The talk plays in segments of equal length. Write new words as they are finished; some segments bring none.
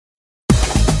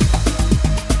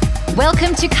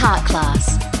Welcome to Kart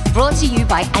Class, brought to you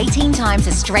by 18 times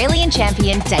Australian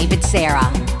champion David Serra.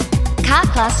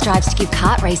 Kart Class strives to give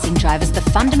kart racing drivers the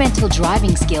fundamental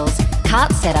driving skills,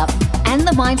 kart setup, and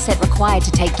the mindset required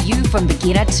to take you from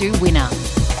beginner to winner.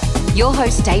 Your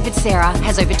host David Serra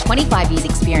has over 25 years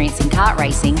experience in kart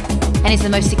racing and is the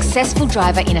most successful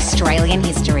driver in Australian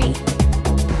history.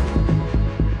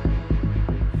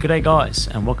 G'day guys,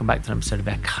 and welcome back to an episode of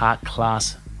our Kart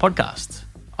Class podcast.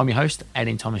 I'm your host,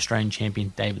 18-time Australian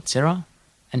champion David Serra,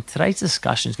 and today's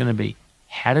discussion is going to be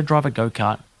how to drive a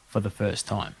go-kart for the first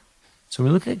time. So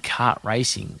when we look at kart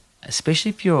racing, especially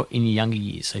if you're in your younger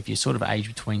years, so if you're sort of aged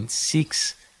between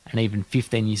 6 and even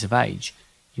 15 years of age,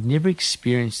 you've never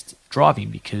experienced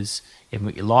driving because you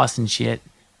haven't got your license yet,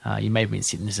 you may have been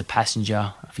sitting as a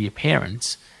passenger for your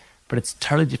parents, but it's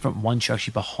totally different once you're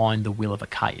actually behind the wheel of a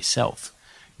kart yourself.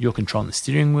 You're controlling the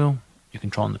steering wheel, you're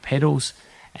controlling the pedals,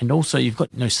 and also you've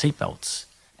got no seatbelts.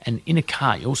 And in a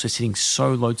car, you're also sitting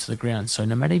so low to the ground. So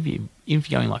no matter if you're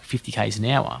going like 50 k's an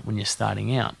hour when you're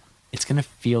starting out, it's going to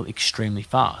feel extremely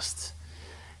fast.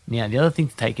 Now, the other thing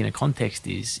to take into context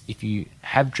is if you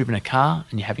have driven a car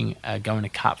and you're having a go in a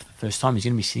kart for the first time, you're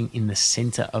going to be sitting in the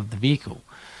center of the vehicle.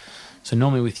 So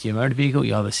normally with your motor vehicle,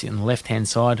 you either sit on the left-hand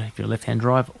side if you're a left-hand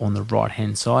drive or on the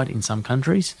right-hand side in some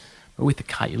countries. But with the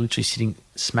kart, you're literally sitting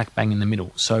smack bang in the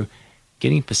middle. So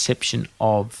getting perception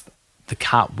of the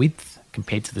kart width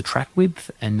compared to the track width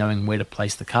and knowing where to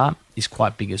place the kart is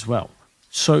quite big as well.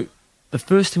 So the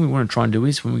first thing we want to try and do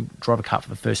is when we drive a kart for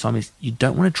the first time is you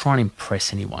don't want to try and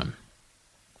impress anyone.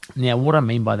 Now, what I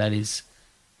mean by that is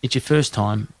it's your first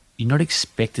time, you're not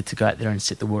expected to go out there and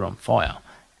set the world on fire.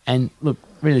 And look,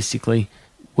 realistically,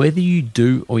 whether you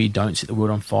do or you don't set the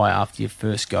world on fire after your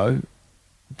first go,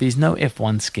 there's no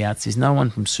F1 scouts, there's no one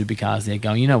from Supercars there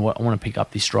going, you know what, I want to pick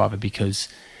up this driver because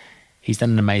he's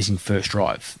done an amazing first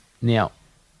drive. Now,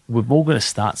 we've all got to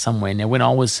start somewhere. Now, when I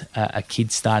was a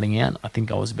kid starting out, I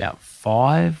think I was about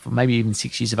 5 or maybe even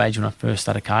 6 years of age when I first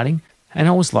started karting, and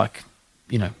I was like,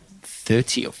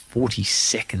 30 or 40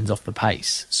 seconds off the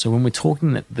pace. So when we're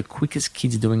talking that the quickest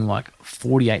kids are doing like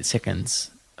 48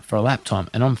 seconds for a lap time,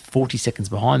 and I'm 40 seconds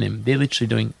behind them, they're literally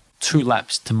doing 2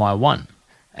 laps to my 1.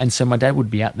 And so my dad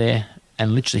would be out there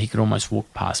and literally he could almost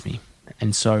walk past me.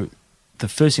 And so the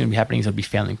first thing that would be happening is I'd be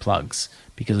fouling plugs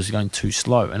because I was going too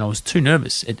slow and I was too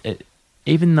nervous.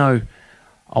 Even though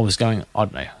I was going, I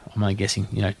don't know, I'm only guessing,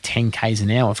 10 k's an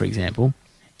hour, for example,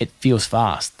 it feels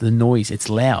fast. The noise, it's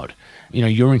loud.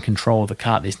 You're in control of the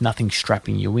kart. There's nothing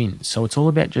strapping you in. So it's all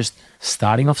about just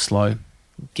starting off slow,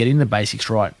 getting the basics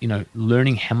right,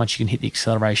 learning how much you can hit the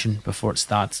acceleration before it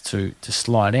starts to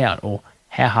slide out, or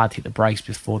how hard to hit the brakes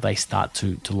before they start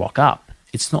to lock up.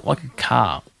 It's not like a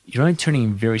car. You're only turning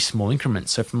in very small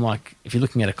increments. So from if you're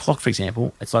looking at a clock, for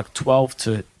example, it's like 12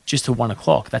 to just to 1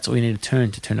 o'clock. That's all you need to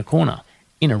turn a corner.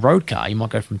 In a road car, you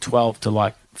might go from 12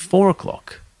 to 4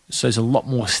 o'clock. So there's a lot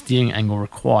more steering angle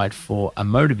required for a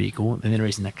motor vehicle than there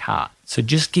is in a car. So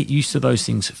just get used to those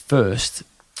things first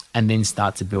and then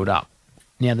start to build up.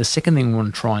 Now, the second thing we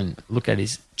want to try and look at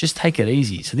is just take it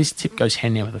easy. So this tip goes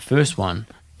hand in hand with the first one.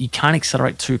 You can't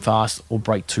accelerate too fast or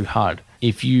brake too hard.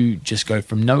 If you just go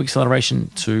from no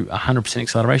acceleration to 100%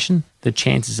 acceleration, the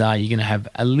chances are you're going to have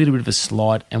a little bit of a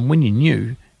slide. And when you're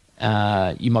new,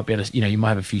 you might be able to, you might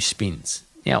have a few spins.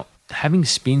 Now, having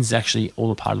spins is actually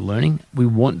all a part of learning. We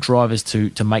want drivers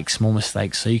to make small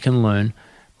mistakes so you can learn.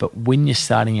 But when you're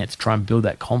starting out to try and build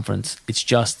that confidence, it's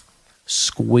just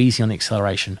squeezing on the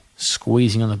acceleration,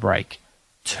 squeezing on the brake,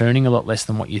 turning a lot less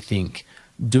than what you think.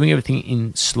 Doing everything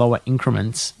in slower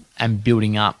increments and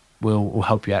building up will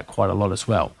help you out quite a lot as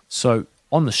well. So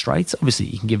on the straights, obviously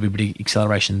you can give a bit of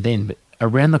acceleration then, but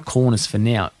around the corners for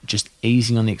now, just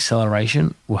easing on the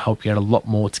acceleration will help you out a lot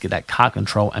more to get that car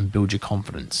control and build your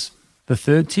confidence. The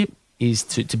third tip is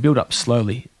to build up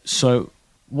slowly. So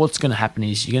what's going to happen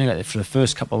is you're going to go there for the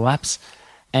first couple of laps,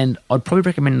 and I'd probably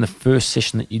recommend in the first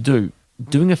session that you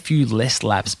doing a few less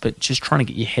laps, but just trying to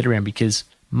get your head around, because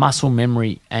muscle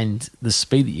memory and the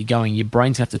speed that you're going, your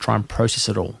brain's going to have to try and process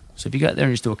it all. So if you go out there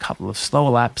and just do a couple of slower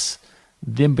laps,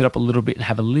 then build up a little bit and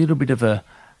have a little bit of a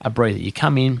breather. You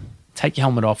come in, take your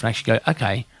helmet off and actually go,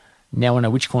 okay, now I know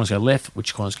which corners go left,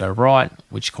 which corners go right,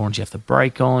 which corners you have to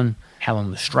brake on, how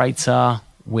long the straights are,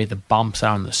 where the bumps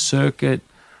are on the circuit,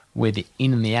 where the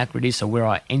in and the out grid is, so where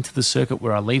I enter the circuit,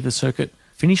 where I leave the circuit.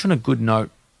 Finish on a good note,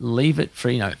 leave it for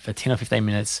 10 or 15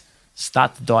 minutes,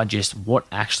 start to digest what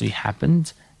actually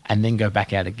happened, and then go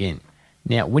back out again.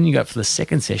 Now, when you go for the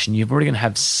second session, you're already going to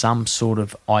have some sort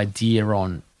of idea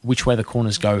on which way the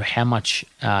corners go, how much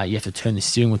you have to turn the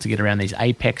steering wheel to get around these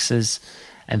apexes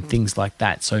and things like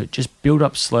that. So just build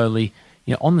up slowly,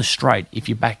 on the straight, if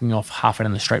you're backing off halfway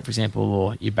down the straight, for example,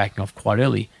 or you're backing off quite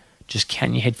early, just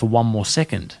count your head for one more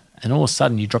second. And all of a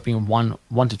sudden, you're dropping 1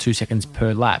 to 2 seconds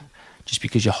per lap just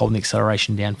because you're holding the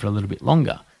acceleration down for a little bit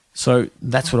longer. So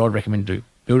that's what I'd recommend do.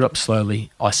 Build up slowly.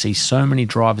 I see so many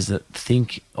drivers that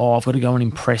think, I've got to go and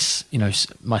impress,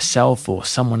 myself or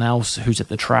someone else who's at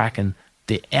the track, and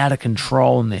they're out of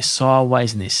control and they're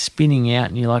sideways and they're spinning out.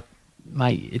 And you're like,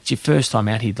 mate, it's your first time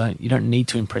out here. You don't need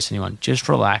to impress anyone. Just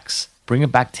relax, bring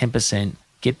it back 10%,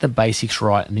 get the basics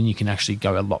right, and then you can actually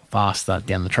go a lot faster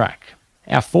down the track.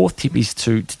 Our fourth tip is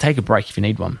to take a break if you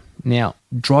need one. Now,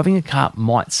 driving a kart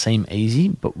might seem easy,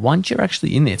 but once you're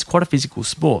actually in there, it's quite a physical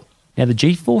sport. Now, the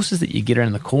G-forces that you get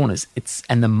around the corners,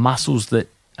 and the muscles that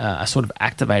are sort of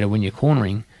activated when you're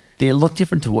cornering, they're a lot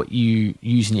different to what you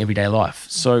use in your everyday life.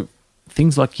 So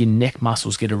things like your neck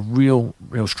muscles get a real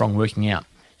strong working out.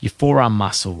 Your forearm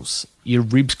muscles, your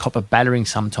ribs cop a battering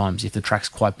sometimes if the track's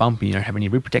quite bumpy and you don't have any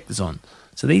rib protectors on.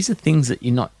 So these are things that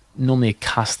you're not normally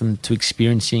accustomed to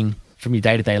experiencing from your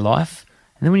day-to-day life.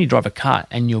 And then when you drive a kart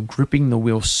and you're gripping the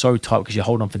wheel so tight because you're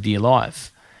holding on for dear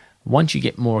life, once you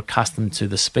get more accustomed to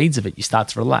the speeds of it, you start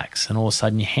to relax, and all of a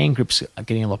sudden your hand grips are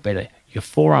getting a lot better. Your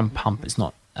forearm pump is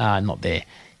not there.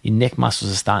 Your neck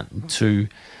muscles are starting to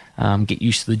get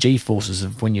used to the G-forces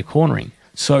of when you're cornering.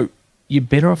 So you're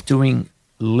better off doing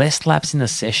less laps in a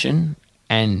session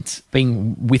and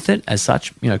being with it as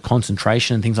such,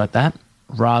 concentration and things like that,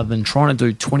 rather than trying to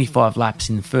do 25 laps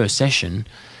in the first session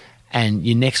and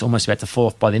your neck's almost about to fall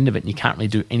off by the end of it and you can't really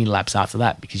do any laps after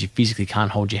that because you physically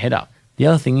can't hold your head up. The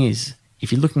other thing is,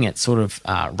 if you're looking at sort of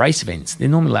race events, they're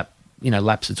normally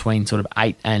laps between sort of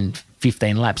 8 and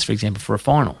 15 laps, for example, for a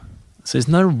final. So there's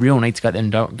no real need to go there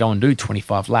and go and do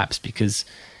 25 laps because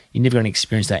you're never going to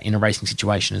experience that in a racing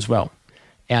situation as well.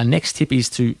 Our next tip is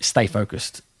to stay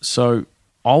focused. So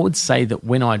I would say that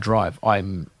when I drive,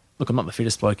 I'm not the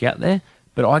fittest bloke out there,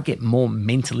 but I get more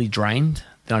mentally drained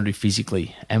than I do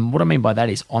physically. And what I mean by that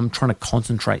is I'm trying to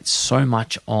concentrate so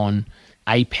much on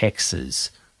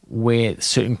apexes, where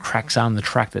certain cracks are on the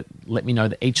track that let me know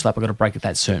that each lap I've got to brake at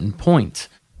that certain point,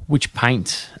 which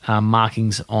paint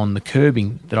markings on the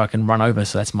curbing that I can run over.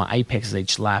 So that's my apexes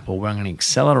each lap, or where I'm going to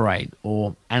accelerate,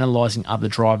 or analysing other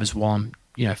drivers while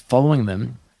I'm following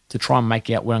them to try and make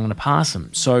out where I'm going to pass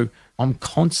them. So I'm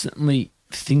constantly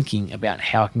thinking about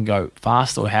how I can go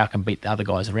faster or how I can beat the other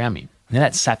guys around me. Now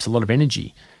that saps a lot of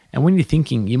energy. And when you're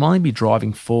thinking, you might only be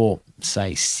driving for,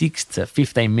 say, 6 to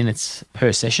 15 minutes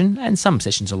per session, and some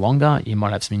sessions are longer. You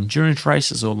might have some endurance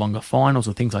races or longer finals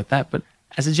or things like that. But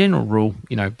as a general rule,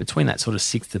 between that sort of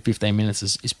 6 to 15 minutes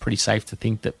is pretty safe to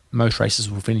think that most races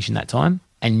will finish in that time.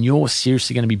 And you're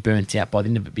seriously going to be burnt out by the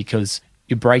end of it because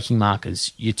your braking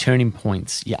markers, your turning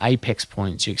points, your apex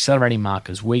points, your accelerating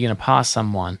markers, where you're going to pass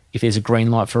someone. If there's a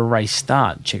green light for a race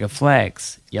start, checker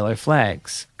flags, yellow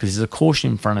flags, because there's a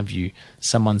caution in front of you.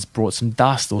 Someone's brought some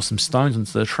dust or some stones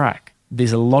onto the track.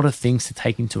 There's a lot of things to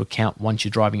take into account once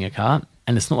you're driving a car.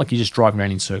 And it's not like you're just driving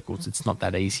around in circles. It's not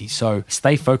that easy. So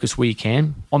stay focused where you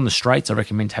can. On the straights, I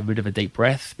recommend to have a bit of a deep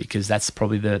breath because that's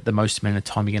probably the most amount of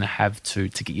time you're going to have to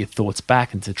get your thoughts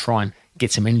back and to try and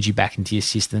get some energy back into your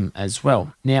system as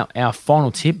well. Now, our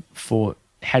final tip for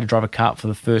how to drive a kart for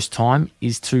the first time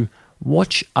is to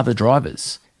watch other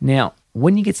drivers. Now,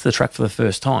 when you get to the track for the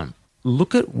first time,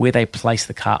 look at where they place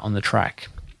the kart on the track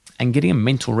and getting a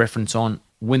mental reference on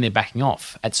when they're backing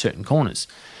off at certain corners.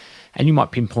 And you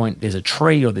might pinpoint there's a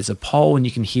tree or there's a pole and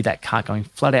you can hear that kart going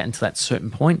flat out into that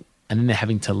certain point and then they're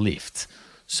having to lift.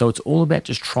 So it's all about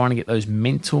just trying to get those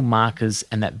mental markers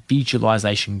and that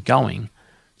visualization going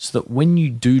so that when you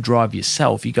do drive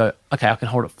yourself, you go, okay, I can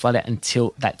hold it flat out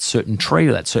until that certain tree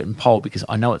or that certain pole because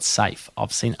I know it's safe.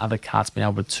 I've seen other karts being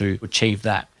able to achieve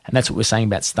that. And that's what we're saying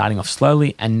about starting off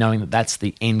slowly and knowing that that's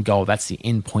the end goal, that's the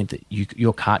end point that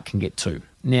your kart can get to.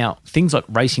 Now, things like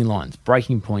racing lines,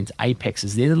 braking points,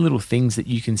 apexes, they're the little things that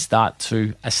you can start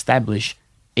to establish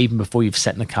even before you've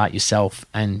sat in the kart yourself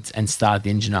and started the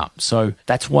engine up. So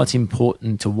that's why it's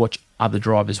important to watch other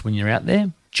drivers when you're out there.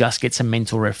 Just get some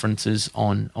mental references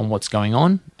on what's going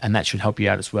on, and that should help you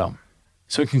out as well.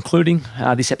 So concluding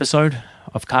this episode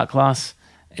of Kart Class,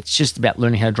 it's just about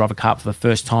learning how to drive a kart for the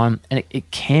first time, and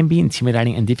it can be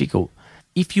intimidating and difficult.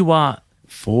 If you are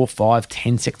 4, 5,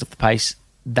 10 seconds off the pace,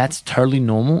 that's totally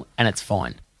normal and it's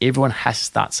fine. Everyone has to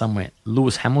start somewhere.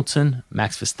 Lewis Hamilton,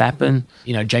 Max Verstappen,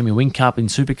 Jamie Whincup in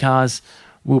supercars,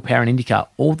 Will Power in IndyCar,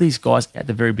 all these guys at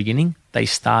the very beginning, they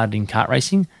started in kart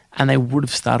racing and they would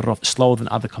have started off slower than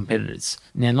other competitors.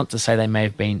 Now, not to say they may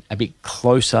have been a bit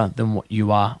closer than what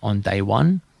you are on day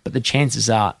one, but the chances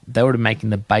are they would have making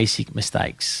the basic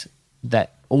mistakes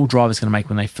that all drivers are going to make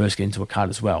when they first get into a kart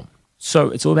as well.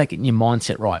 So it's all about getting your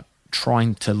mindset right,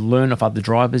 trying to learn off other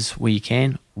drivers where you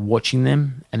can, watching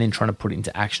them, and then trying to put it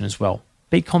into action as well.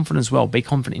 Be confident as well. Be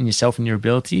confident in yourself and your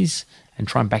abilities and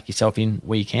try and back yourself in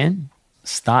where you can.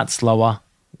 Start slower.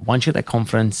 Once you get that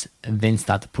confidence, and then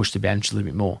start to push the boundaries a little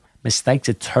bit more. Mistakes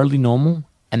are totally normal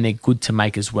and they're good to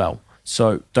make as well.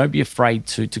 So don't be afraid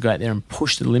to go out there and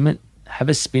push the limit. Have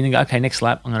a spin and go, okay, next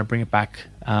lap, I'm going to bring it back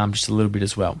just a little bit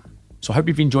as well. So I hope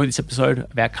you've enjoyed this episode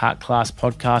of our Kart Class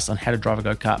podcast on how to drive a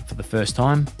go-kart for the first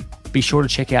time. Be sure to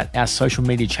check out our social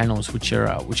media channels, which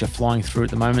are flying through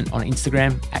at the moment on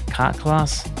Instagram at Kart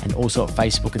Class and also at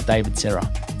Facebook at David Serra.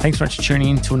 Thanks very much for tuning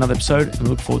in to another episode and we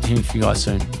look forward to hearing from you guys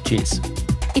soon. Cheers.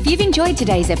 If you've enjoyed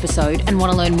today's episode and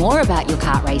want to learn more about your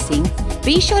kart racing,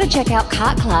 be sure to check out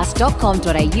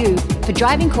kartclass.com.au for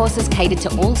driving courses catered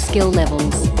to all skill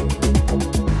levels.